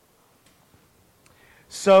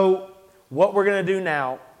 So, what we're going to do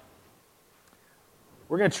now,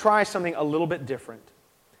 we're going to try something a little bit different.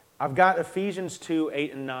 I've got Ephesians 2,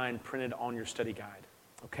 8, and 9 printed on your study guide.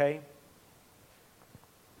 Okay?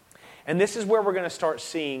 And this is where we're going to start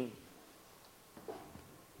seeing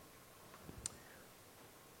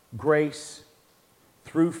grace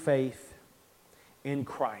through faith in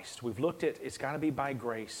Christ. We've looked at it's got to be by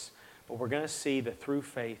grace, but we're going to see the through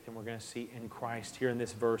faith and we're going to see in Christ here in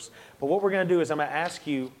this verse. But what we're going to do is I'm going to ask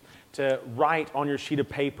you to write on your sheet of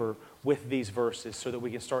paper with these verses so that we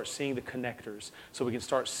can start seeing the connectors, so we can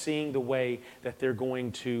start seeing the way that they're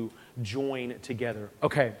going to join together.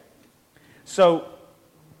 Okay, so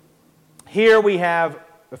here we have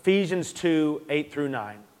Ephesians 2, 8 through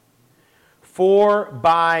 9. For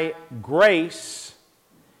by grace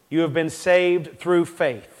you have been saved through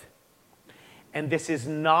faith. And this is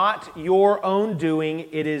not your own doing,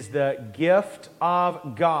 it is the gift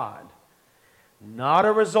of God, not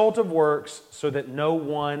a result of works, so that no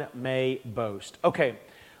one may boast. Okay,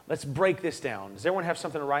 let's break this down. Does everyone have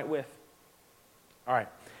something to write with? All right.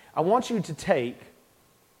 I want you to take,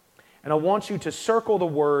 and I want you to circle the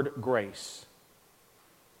word grace.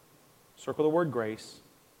 Circle the word grace.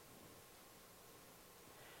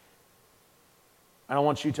 And I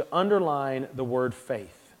want you to underline the word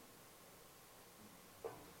faith.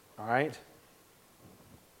 All right?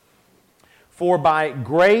 For by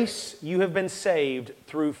grace you have been saved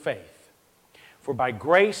through faith. For by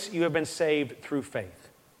grace you have been saved through faith.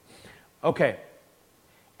 Okay.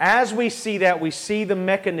 As we see that, we see the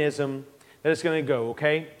mechanism that it's going to go,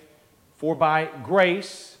 okay? For by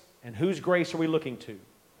grace And whose grace are we looking to?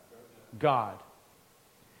 God.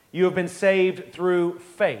 You have been saved through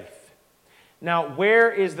faith. Now,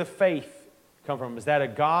 where is the faith come from? Is that a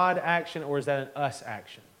God action or is that an us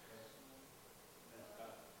action?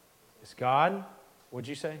 It's God. What'd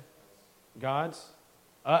you say? God's?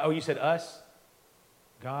 You said us?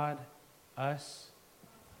 God, us.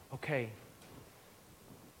 Okay.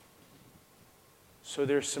 So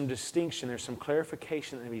there's some distinction, there's some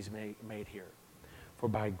clarification that he's made here. For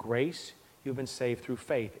by grace you've been saved through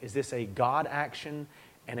faith. Is this a God action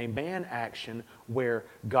and a man action where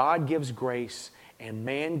God gives grace and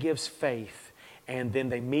man gives faith and then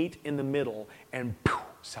they meet in the middle and poof,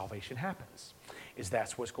 salvation happens? Is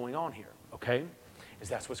that what's going on here? Okay? Is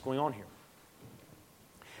that what's going on here?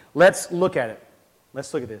 Let's look at it.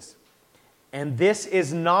 Let's look at this. And this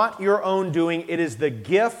is not your own doing. It is the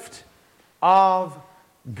gift of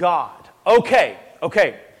God. Okay.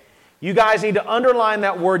 You guys need to underline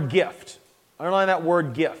that word gift. Underline that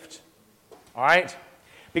word gift. All right?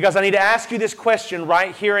 Because I need to ask you this question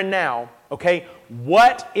right here and now. Okay?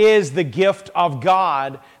 What is the gift of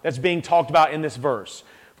God that's being talked about in this verse?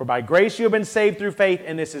 For by grace you have been saved through faith,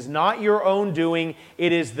 and this is not your own doing.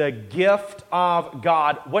 It is the gift of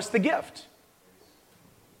God. What's the gift?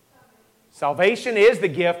 Salvation is the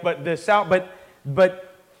gift, but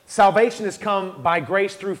salvation has come by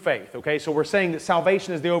grace through faith. Okay, so we're saying that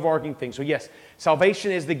salvation is the overarching thing. So yes,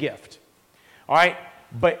 salvation is the gift. All right,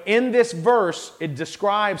 but in this verse, it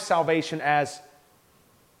describes salvation as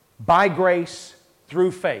by grace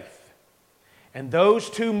through faith. And those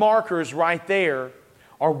two markers right there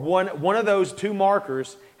are one of those two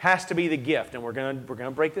markers has to be the gift. And we're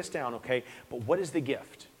gonna break this down, okay? But what is the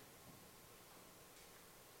gift?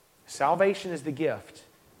 Salvation is the gift.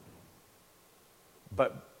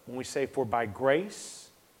 But when we say, for by grace,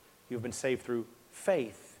 you have been saved through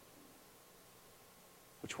faith,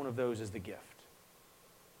 which one of those is the gift?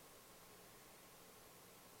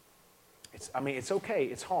 It's okay.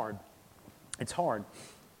 It's hard. It's hard.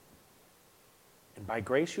 And by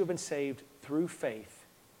grace you have been saved through faith.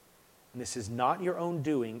 And this is not your own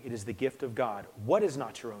doing. It is the gift of God. What is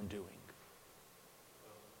not your own doing?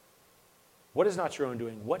 What is not your own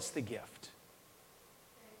doing? What's the gift?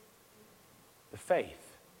 The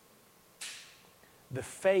faith. The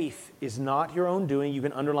faith is not your own doing. You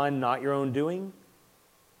can underline not your own doing.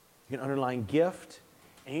 You can underline gift.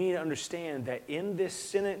 And you need to understand that in this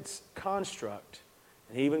sentence construct,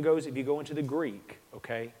 and it even goes, if you go into the Greek,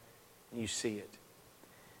 okay, and you see it,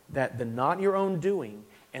 that the not your own doing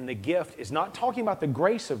and the gift is not talking about the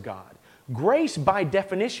grace of God. Grace, by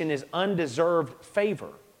definition, is undeserved favor.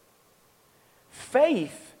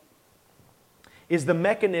 Faith is the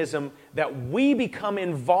mechanism that we become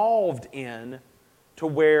involved in to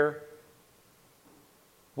where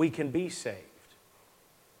we can be saved.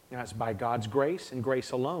 Now, it's by God's grace and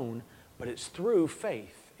grace alone, but it's through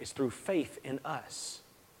faith. It's through faith in us.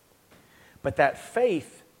 But that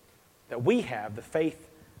faith that we have, the faith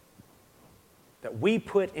that we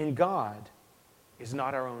put in God, is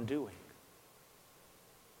not our own doing.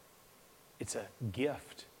 It's a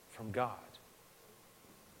gift from God.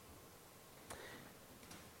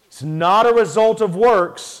 It's not a result of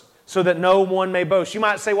works, so that no one may boast. You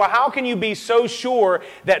might say, well, how can you be so sure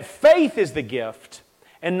that faith is the gift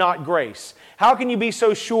and not grace? How can you be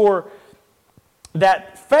so sure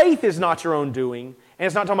that faith is not your own doing, and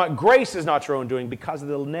it's not talking about grace is not your own doing? Because of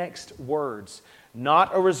the next words.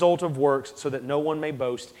 Not a result of works, so that no one may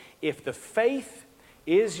boast. If the faith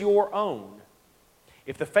is your own,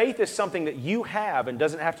 if the faith is something that you have and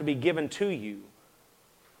doesn't have to be given to you,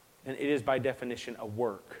 then it is by definition a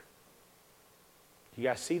work. Do you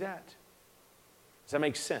guys see that? Does that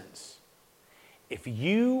make sense? If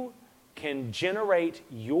you can generate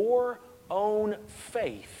your own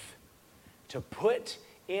faith to put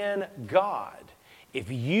in God,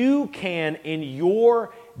 if you can, in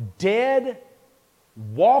your dead,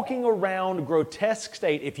 walking around grotesque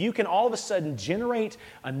state, if you can all of a sudden generate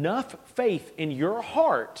enough faith in your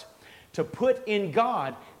heart to put in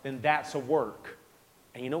God, then that's a work.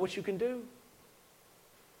 And you know what you can do?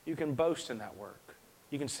 You can boast in that work.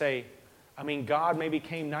 You can say, God maybe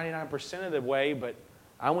came 99% of the way, but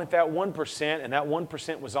I went that 1%, and that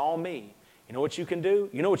 1% was all me. You know what you can do?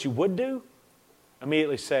 You know what you would do?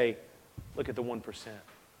 Immediately say, look at the 1%.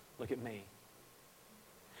 Look at me.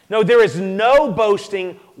 No, there is no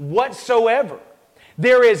boasting whatsoever.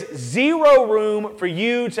 There is zero room for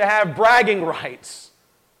you to have bragging rights.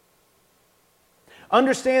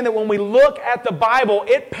 Understand that when we look at the Bible,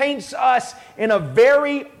 it paints us in a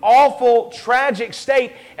very awful, tragic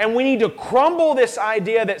state, and we need to crumble this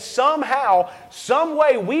idea that somehow, some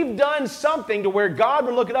way, we've done something to where God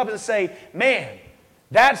would look it up and say, man,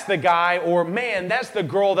 that's the guy, or man, that's the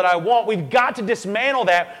girl that I want. We've got to dismantle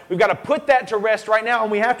that. We've got to put that to rest right now,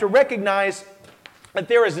 and we have to recognize that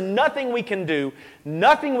there is nothing we can do,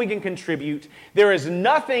 nothing we can contribute. There is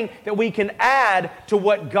nothing that we can add to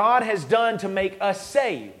what God has done to make us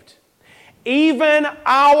saved. Even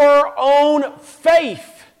our own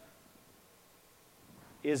faith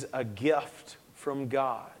is a gift from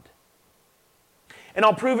God. And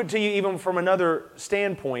I'll prove it to you even from another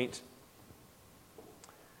standpoint.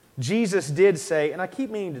 Jesus did say, and I keep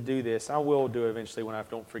meaning to do this, I will do it eventually when I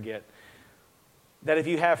don't forget, that if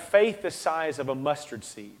you have faith the size of a mustard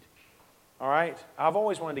seed, all right? I've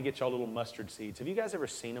always wanted to get y'all little mustard seeds. Have you guys ever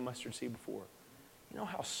seen a mustard seed before? You know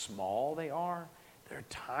how small they are? They're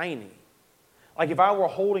tiny. Like if I were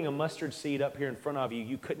holding a mustard seed up here in front of you,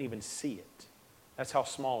 you couldn't even see it. That's how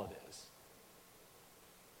small it is.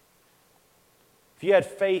 If you had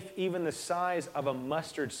faith even the size of a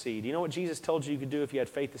mustard seed, you know what Jesus told you could do if you had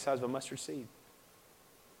faith the size of a mustard seed?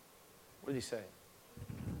 What did he say?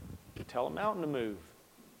 Tell a mountain to move.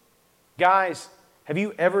 Guys, have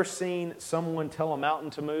you ever seen someone tell a mountain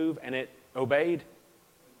to move and it obeyed?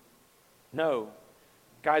 No.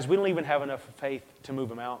 Guys, we don't even have enough faith to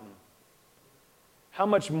move a mountain. How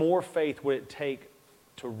much more faith would it take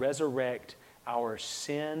to resurrect our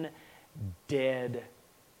sin-dead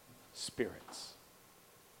spirits?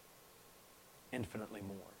 Infinitely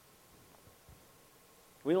more.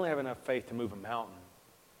 We don't have enough faith to move a mountain,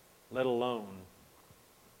 let alone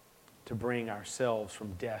to bring ourselves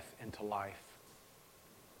from death into life.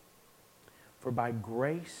 For by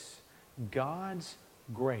grace, God's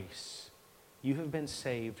grace, you have been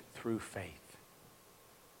saved through faith.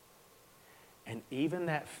 And even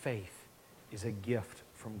that faith is a gift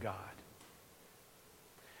from God.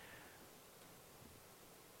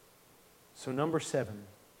 So number 7,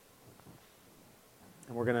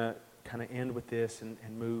 and we're going to kind of end with this and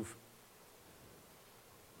move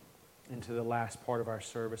into the last part of our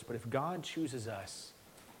service. But if God chooses us,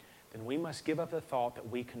 then we must give up the thought that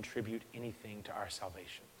we contribute anything to our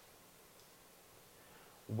salvation.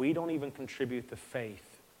 We don't even contribute the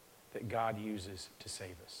faith that God uses to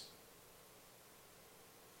save us.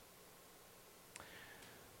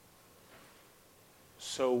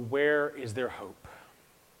 So where is their hope?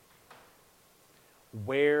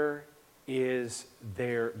 Where is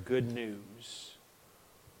their good news?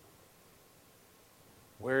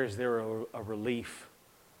 Where is there a relief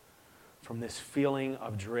from this feeling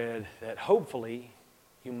of dread that hopefully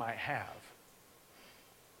you might have?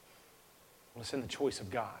 Well, it's in the choice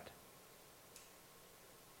of God.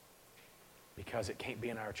 Because it can't be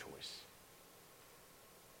in our choice.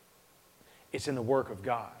 It's in the work of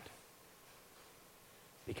God.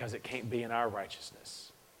 Because it can't be in our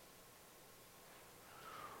righteousness.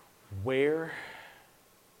 Where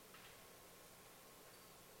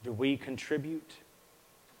do we contribute?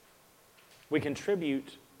 We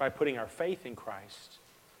contribute by putting our faith in Christ,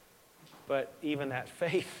 but even that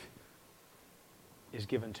faith is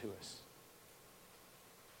given to us.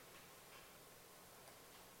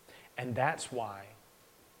 And that's why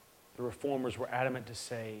the Reformers were adamant to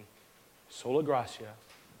say, sola gratia,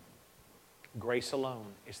 grace alone.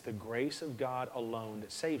 It's the grace of God alone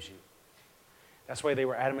that saves you. That's why they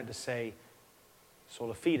were adamant to say,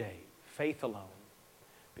 sola fide, faith alone,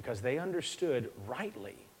 because they understood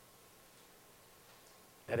rightly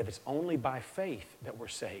that if it's only by faith that we're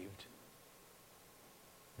saved,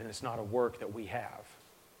 then it's not a work that we have.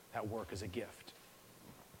 That work is a gift.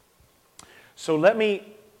 So let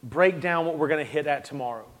me break down what we're going to hit at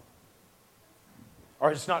tomorrow.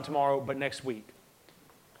 Or it's not tomorrow, but next week.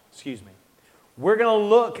 Excuse me. We're going to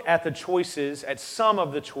look at the choices, at some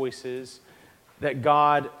of the choices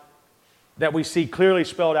that we see clearly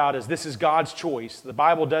spelled out as this is God's choice. The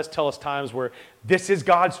Bible does tell us times where this is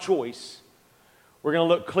God's choice. We're going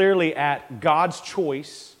to look clearly at God's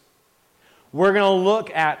choice. We're going to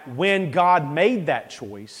look at when God made that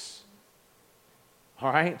choice.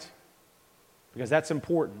 All right? Because that's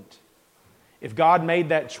important. If God made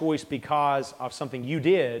that choice because of something you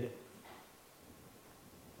did,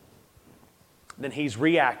 then He's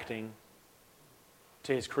reacting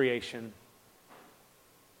to His creation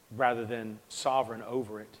rather than sovereign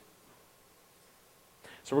over it.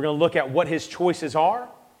 So we're going to look at what His choices are.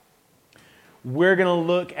 We're going to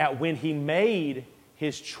look at when He made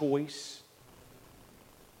His choice.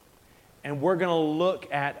 And we're going to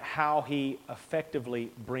look at how He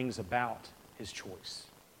effectively brings about His choice.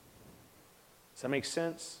 Does that make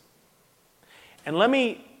sense? And let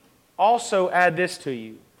me also add this to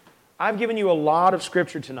you. I've given you a lot of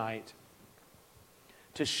Scripture tonight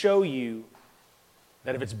to show you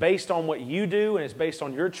that if it's based on what you do and it's based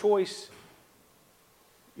on your choice,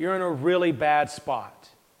 you're in a really bad spot.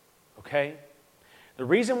 Okay? The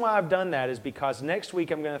reason why I've done that is because next week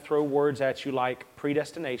I'm going to throw words at you like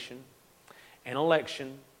predestination and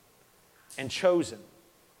election and chosen.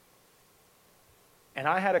 And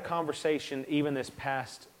I had a conversation even this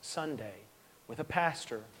past Sunday with a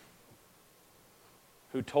pastor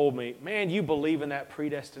who told me, man, you believe in that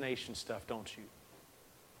predestination stuff, don't you?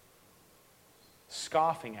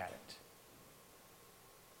 Scoffing at it.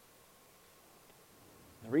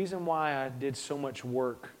 The reason why I did so much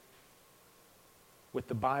work with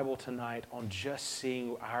the Bible tonight on just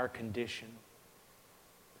seeing our condition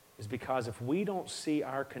is because if we don't see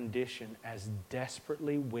our condition as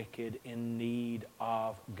desperately wicked in need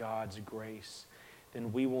of God's grace,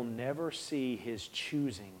 then we will never see His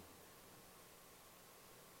choosing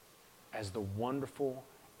as the wonderful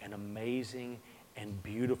and amazing and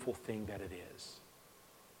beautiful thing that it is.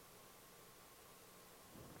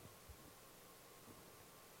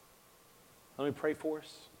 Let me pray for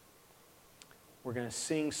us. We're going to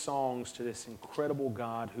sing songs to this incredible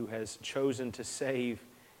God who has chosen to save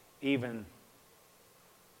even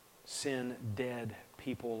sin-dead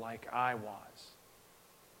people like I was.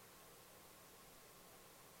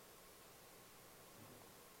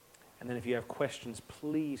 And then if you have questions,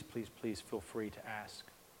 please, please, please feel free to ask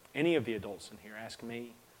any of the adults in here. Ask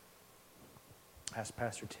me. Ask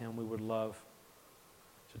Pastor Tim. We would love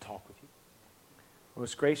to talk with you.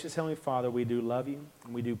 Most gracious Heavenly Father, we do love you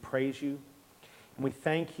and we do praise you. And we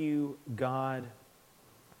thank you, God,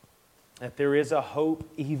 that there is a hope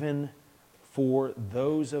even for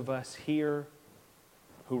those of us here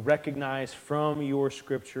who recognize from your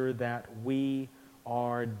Scripture that we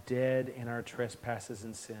are dead in our trespasses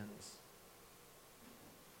and sins.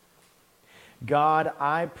 God,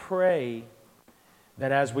 I pray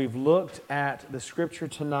that as we've looked at the Scripture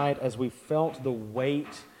tonight, as we felt the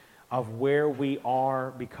weight of where we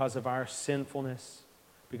are because of our sinfulness,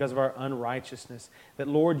 because of our unrighteousness, that,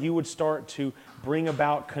 Lord, you would start to bring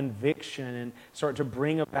about conviction and start to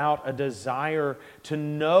bring about a desire to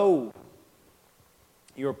know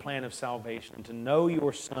your plan of salvation, to know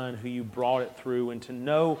your Son who you brought it through, and to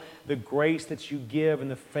know the grace that you give and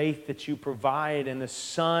the faith that you provide, and the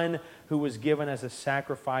Son who was given as a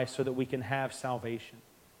sacrifice so that we can have salvation.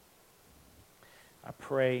 I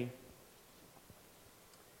pray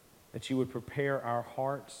that you would prepare our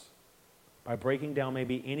hearts by breaking down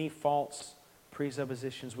maybe any false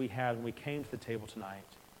presuppositions we had when we came to the table tonight.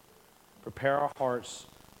 Prepare our hearts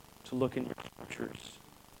to look in your Scriptures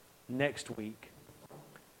next week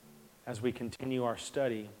as we continue our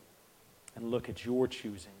study and look at your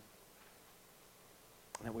choosing,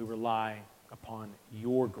 and that we rely upon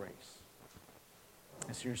your grace.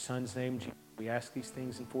 It's in your Son's name, Jesus, we ask these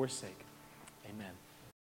things and for His sake. Amen.